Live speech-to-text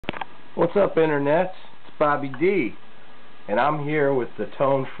What's up, Internet? It's Bobby D, and I'm here with the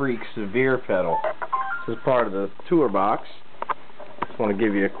Tonefreak SEVERE pedal. This is part of the tour box. Just want to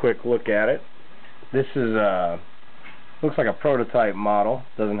give you a quick look at it. This is looks like a prototype model.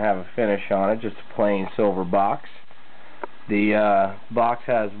 Doesn't have a finish on it, just a plain silver box. The box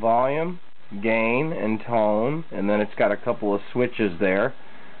has volume, gain, and tone, and then it's got a couple of switches there.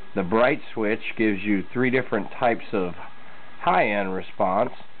 The brite switch gives you 3 different types of high-end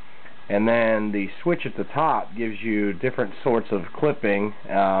response. And then the switch at the top gives you different sorts of clipping,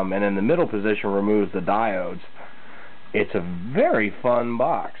 and in the middle position removes the diodes. It's a very fun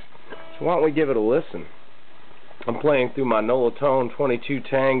box. So why don't we give it a listen? I'm playing through my Nolatone 22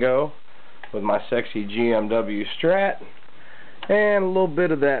 Tango with my sexy GMW Strat, and a little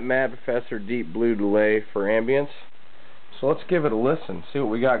bit of that Mad Professor Deep Blue delay for ambience. So let's give it a listen, see what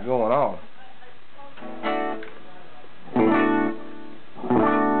we got going on.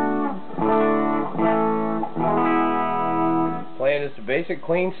 Playing just a basic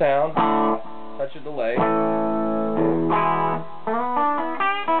clean sound, touch of delay.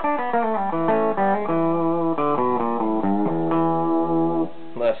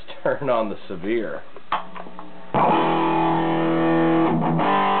 Let's turn on the Severe.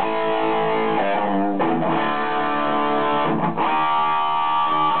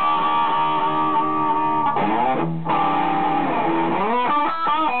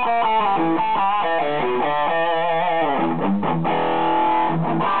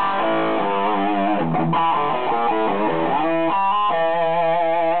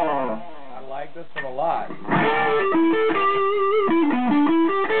 This one a lot.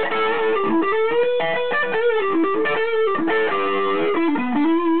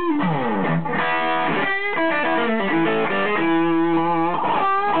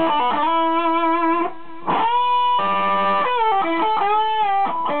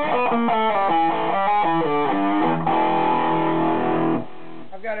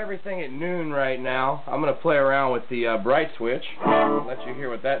 I've got everything at noon right now. I'm going to play around with the brite switch. Let you hear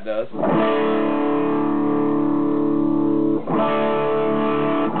what that does.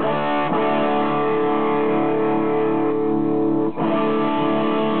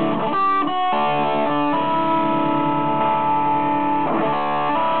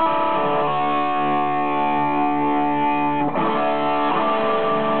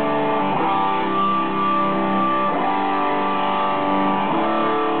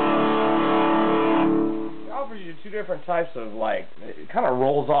 Different types of, like, it kind of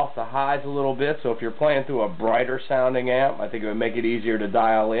rolls off the highs a little bit, so if you're playing through a brighter sounding amp, I think it would make it easier to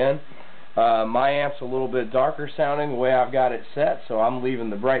dial in. My amp's a little bit darker sounding the way I've got it set, so I'm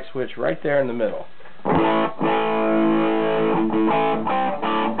leaving the brite switch right there in the middle.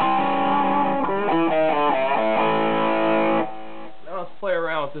 Now let's play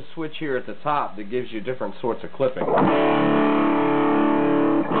around with this switch here at the top that gives you different sorts of clipping.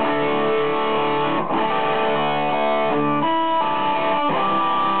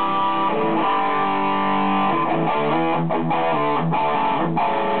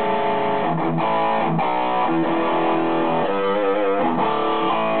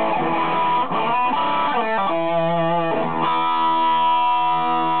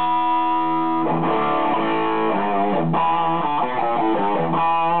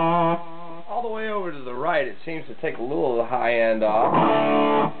 All the way over to the right, it seems to take a little of the high end off.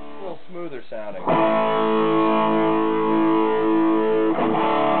 A little smoother sounding.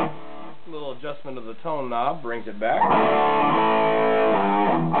 A little adjustment of the tone knob brings it back.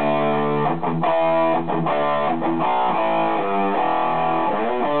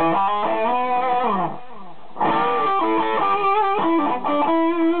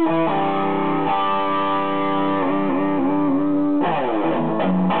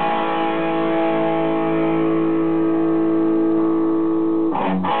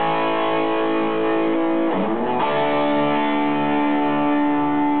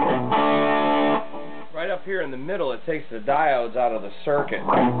 Up here in the middle, it takes the diodes out of the circuit,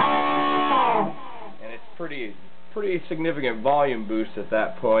 and it's pretty significant volume boost at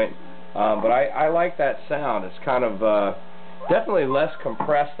that point. But I like that sound. It's kind of definitely less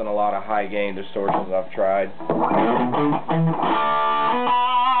compressed than a lot of high gain distortions I've tried.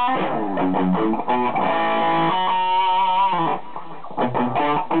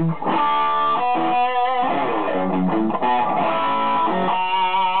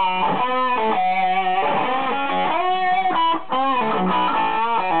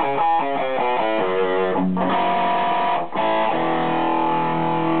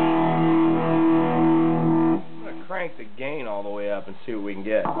 Crank the gain all the way up and see what we can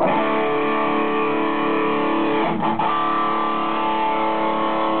get.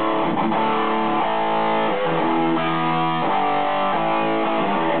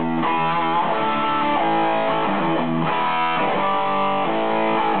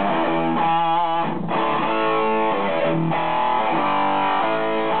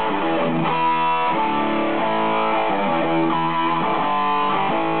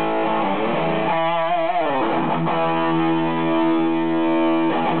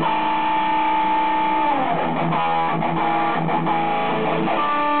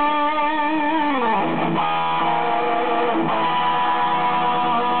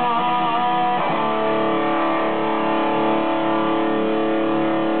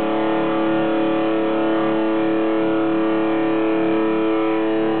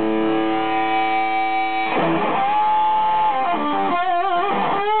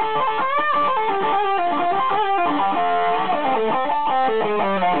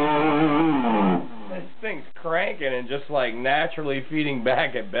 naturally feeding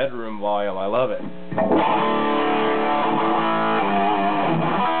back at bedroom volume. I love it.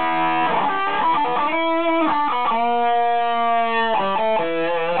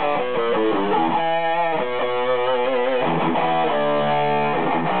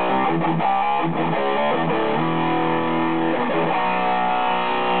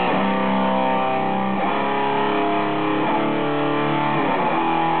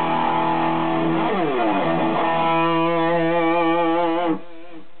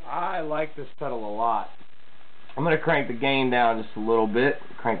 I like this pedal a lot. I'm going to crank the gain down just a little bit,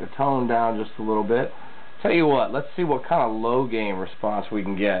 crank the tone down just a little bit. Tell you what, let's see what kind of low gain response we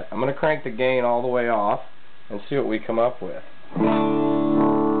can get. I'm going to crank the gain all the way off and see what we come up with.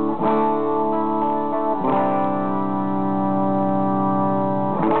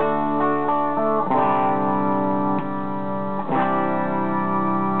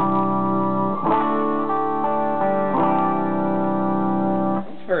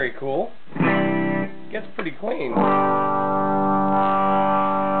 Very cool. Gets pretty clean.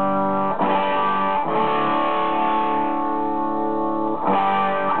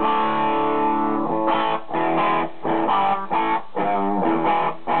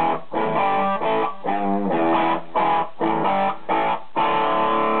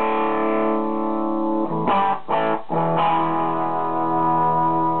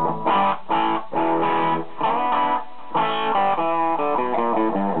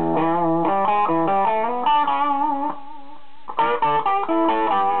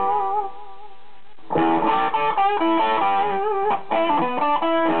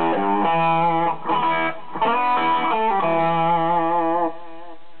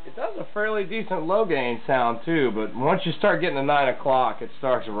 Fairly decent low gain sound too, but once you start getting to 9 o'clock, it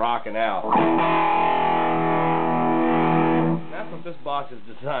starts rocking out. And that's what this box is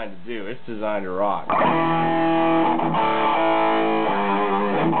designed to do. It's designed to rock.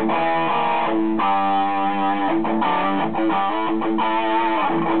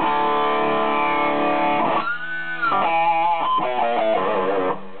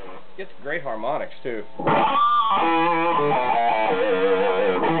 Gets great harmonics too.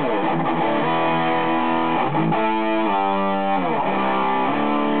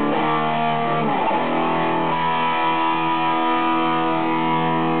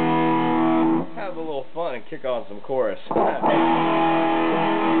 Have a little fun and kick on some chorus.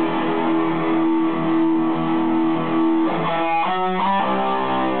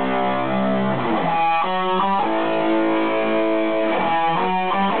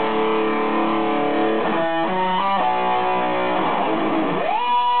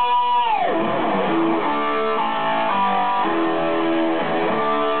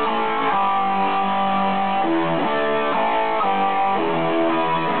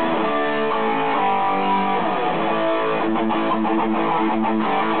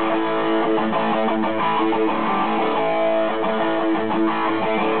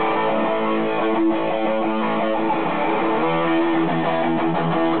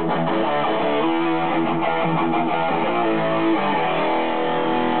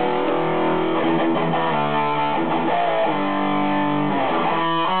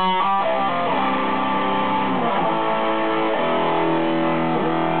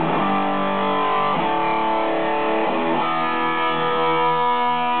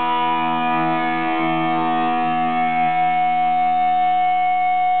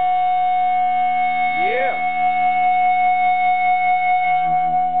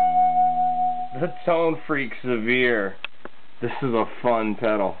 The Tonefreak Severe. This is a fun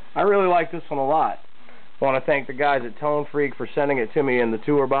pedal. I really like this one a lot. I want to thank the guys at Tonefreak for sending it to me in the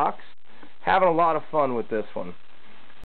tour box. Having a lot of fun with this one.